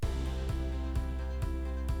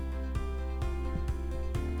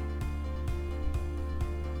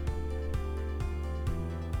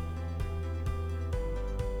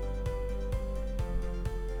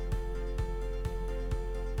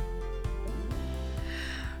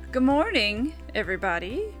Good morning,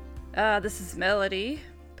 everybody. This is Melody,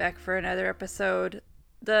 back for another episode.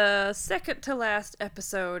 The second to last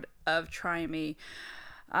episode of Try Me.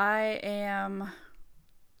 I am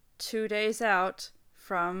 2 days out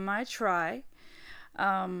from my try.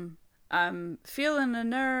 I'm feeling the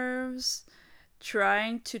nerves,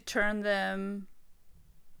 trying to turn them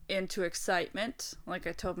into excitement, like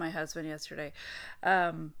I told my husband yesterday.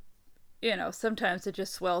 Sometimes it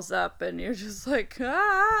just swells up and you're just like,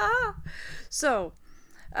 ah. So,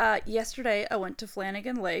 yesterday I went to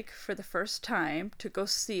Flanagan Lake for the first time to go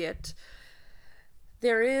see it.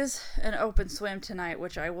 There is an open swim tonight,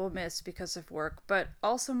 which I will miss because of work, but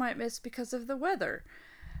also might miss because of the weather.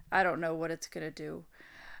 I don't know what it's going to do.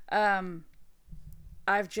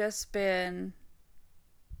 I've just been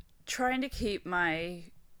trying to keep my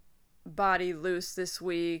body loose this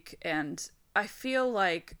week, and I feel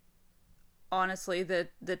like honestly the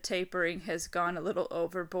tapering has gone a little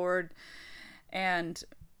overboard, and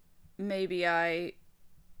maybe I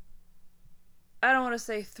don't want to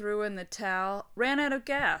say threw in the towel, ran out of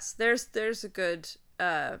gas. There's a good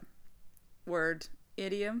word,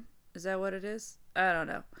 idiom. Is that what it is? I don't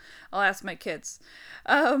know. I'll ask my kids.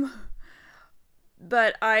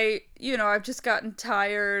 But I've just gotten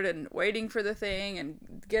tired and waiting for the thing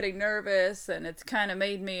and getting nervous, and it's kind of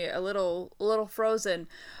made me a little frozen.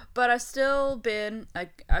 But I've been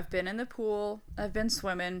in the pool. I've been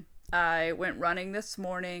swimming. I went running this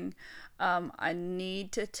morning. I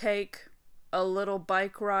need to take a little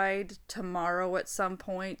bike ride tomorrow at some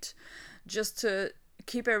point, just to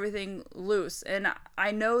keep everything loose. And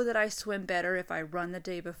I know that I swim better if I run the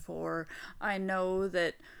day before. I know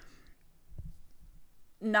that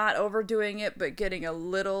not overdoing it, but getting a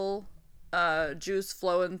little juice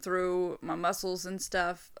flowing through my muscles and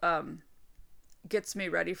stuff gets me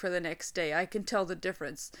ready for the next day. I can tell the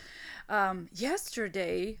difference.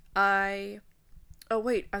 Yesterday, oh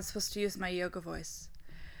wait, I'm supposed to use my yoga voice.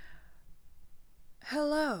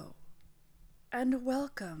 Hello, and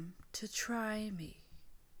welcome to Try Me.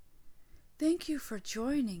 Thank you for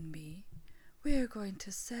joining me. We are going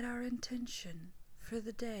to set our intention for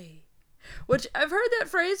the day. Which I've heard that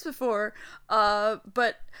phrase before,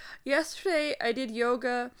 but yesterday I did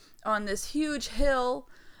yoga on this huge hill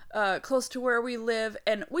close to where we live,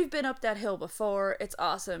 and we've been up that hill before. It's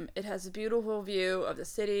awesome. It has a beautiful view of the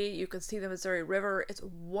city. You can see the Missouri River. It's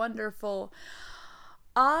wonderful.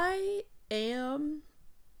 I am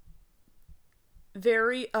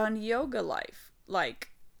very un-yoga life.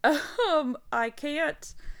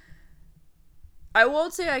 I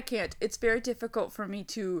won't say I can't. It's very difficult for me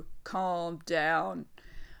to calm down.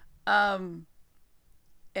 And,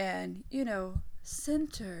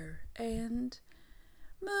 center and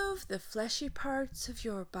move the fleshy parts of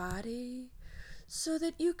your body so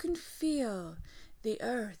that you can feel the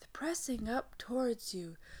earth pressing up towards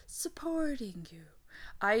you, supporting you.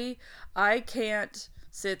 I can't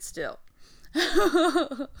sit still.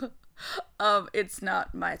 It's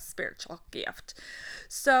not my spiritual gift.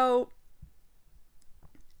 So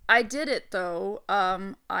I did it though.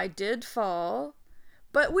 I did fall,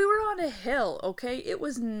 but we were on a hill, okay? It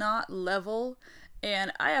was not level,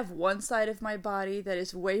 and I have one side of my body that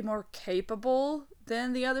is way more capable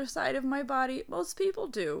than the other side of my body. Most people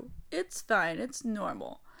do. It's fine. It's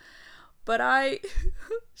normal. But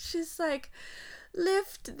she's like,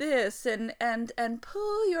 lift this and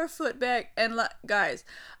pull your foot back. And guys,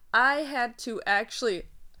 I had to actually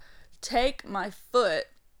take my foot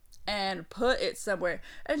and put it somewhere,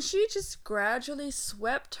 and she just gradually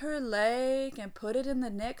swept her leg and put it in the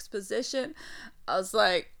next position. I was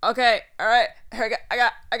like, okay, all right, here I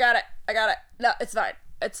got it. No, it's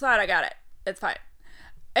fine, I got it, it's fine.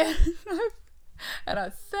 And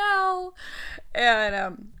I fell,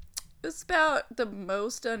 and it was about the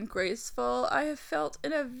most ungraceful I have felt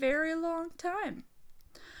in a very long time.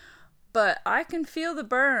 But I can feel the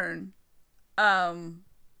burn.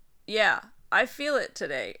 Yeah, I feel it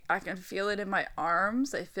today. I can feel it in my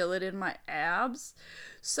arms. I feel it in my abs.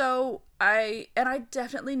 So I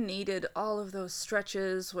definitely needed all of those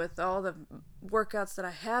stretches with all the workouts that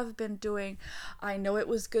I have been doing. I know it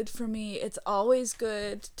was good for me. It's always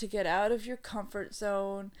good to get out of your comfort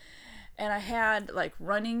zone. And I had like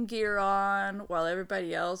running gear on while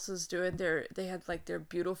everybody else was doing they had like their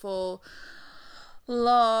beautiful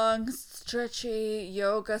long stretchy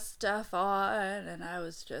yoga stuff on, and I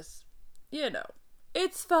was just,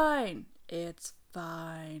 it's fine. It's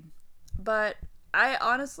fine. But I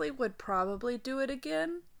honestly would probably do it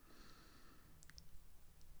again.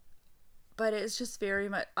 But it's just very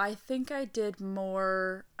much, I think I did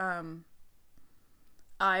more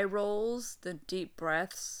eye rolls than deep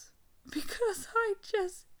breaths because I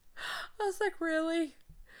just I was like, really?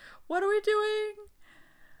 What are we doing?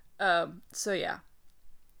 So yeah.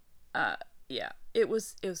 Uh, yeah. It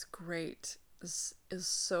was great. It was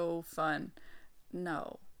so fun.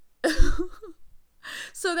 No.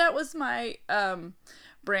 So that was my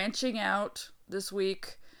branching out this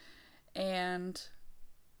week and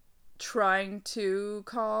trying to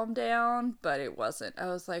calm down, but it wasn't. I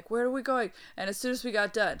was like, where are we going? And as soon as we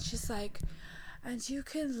got done, she's like, and you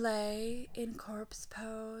can lay in corpse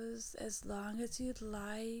pose as long as you'd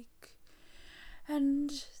like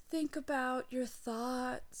and think about your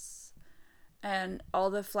thoughts and all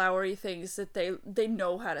the flowery things that they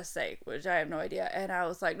know how to say, which I have no idea. And I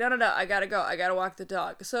was like, no, I gotta go. I gotta walk the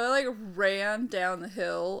dog. So I like ran down the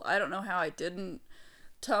hill. I don't know how I didn't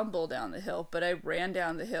tumble down the hill, but I ran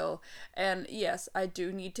down the hill. And yes, I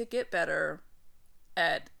do need to get better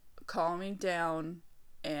at calming down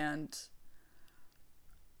and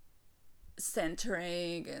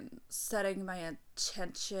centering and setting my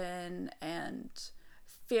attention and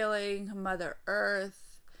feeling Mother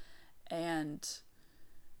Earth. And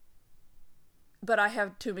but I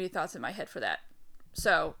have too many thoughts in my head for that.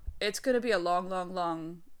 So it's going to be a long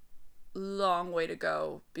way to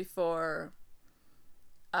go before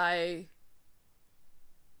I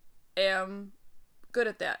am good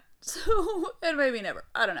at that. So, and maybe never.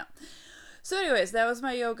 I don't know. So anyways, that was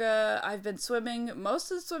my yoga. I've been swimming.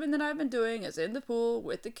 Most of the swimming that I've been doing is in the pool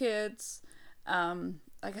with the kids.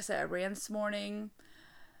 Like I said, I ran this morning.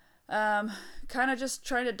 Kind of just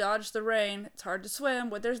trying to dodge the rain. It's hard to swim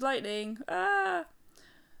when there's lightning.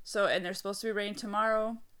 So, and there's supposed to be rain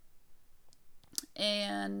tomorrow.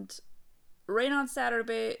 And rain on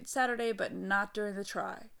Saturday, but not during the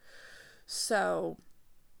try. So,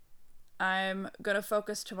 I'm gonna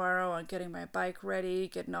focus tomorrow on getting my bike ready,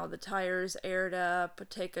 getting all the tires aired up,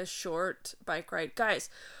 take a short bike ride. Guys,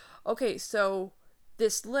 okay, so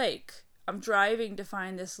this lake, I'm driving to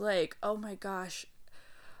find this lake. Oh my gosh.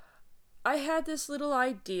 I had this little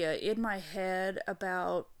idea in my head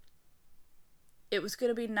about it was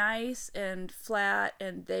going to be nice and flat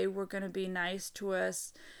and they were going to be nice to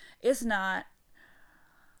us. It's not.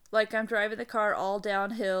 Like I'm driving the car all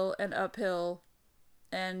downhill and uphill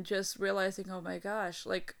and just realizing, oh my gosh,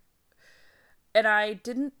 like, and I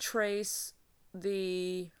didn't trace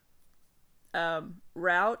the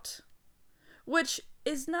route, which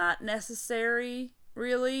is not necessary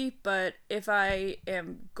really, but if I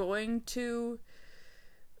am going to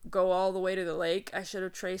go all the way to the lake, I should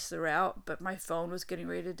have traced the route, but my phone was getting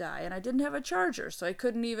ready to die and I didn't have a charger, so I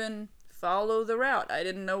couldn't even follow the route. I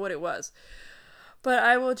didn't know what it was. But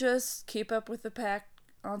I will just keep up with the pack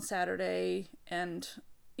on Saturday, and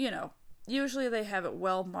usually they have it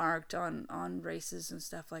well marked on races and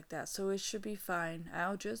stuff like that, so it should be fine.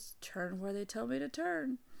 I'll just turn where they tell me to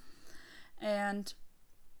turn. And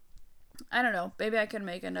I don't know, maybe I can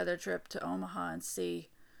make another trip to Omaha and see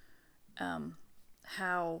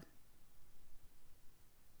how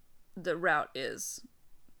the route is,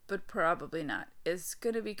 but probably not. It's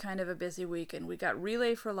going to be kind of a busy week, and we got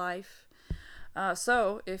Relay for Life.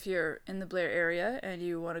 So if you're in the Blair area and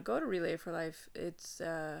you want to go to Relay for Life, it's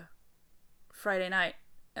Friday night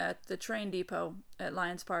at the train depot at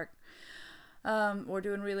Lions Park. We're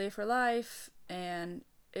doing Relay for Life, and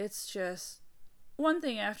it's just one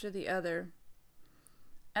thing after the other.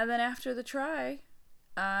 And then after the try,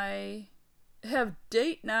 I have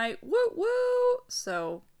date night. Woo woo!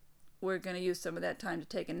 So we're going to use some of that time to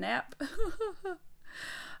take a nap.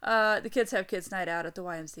 The kids have kids night out at the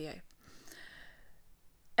YMCA.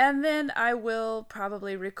 And then I will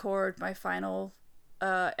probably record my final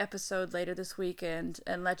episode later this weekend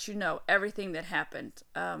and let you know everything that happened.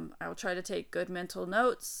 I will try to take good mental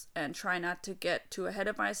notes and try not to get too ahead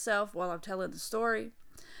of myself while I'm telling the story.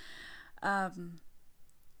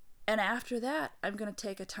 And after that, I'm going to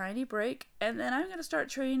take a tiny break, and then I'm going to start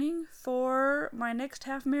training for my next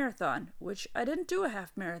half marathon, which I didn't do a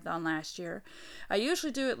half marathon last year. I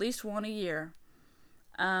usually do at least one a year.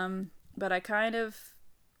 But I kind of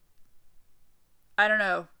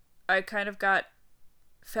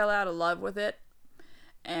fell out of love with it,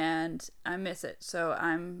 and I miss it. So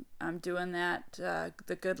I'm doing that,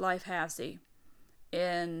 the Good Life Halfsy,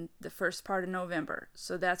 in the first part of November.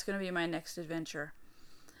 So that's going to be my next adventure.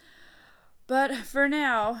 But for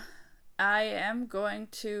now, I am going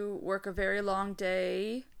to work a very long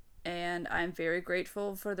day, and I'm very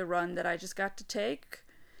grateful for the run that I just got to take.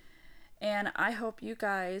 And I hope you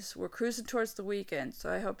guys, we're cruising towards the weekend,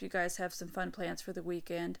 so I hope you guys have some fun plans for the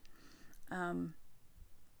weekend.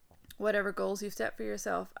 Whatever goals you've set for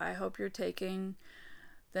yourself, I hope you're taking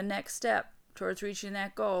the next step towards reaching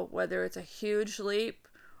that goal, whether it's a huge leap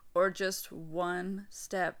or just one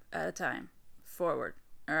step at a time forward.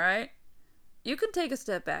 All right? You can take a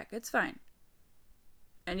step back. It's fine.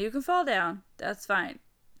 And you can fall down. That's fine.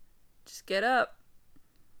 Just get up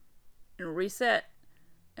and reset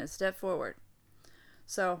and step forward.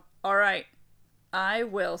 So, all right. I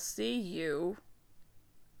will see you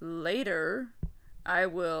later. I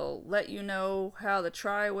will let you know how the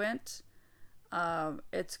try went.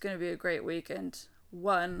 It's going to be a great weekend.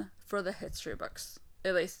 One for the history books.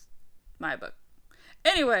 At least my book.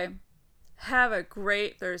 Anyway, have a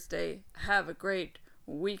great Thursday. Have a great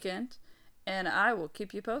weekend. And I will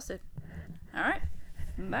keep you posted. All right.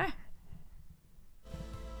 Bye.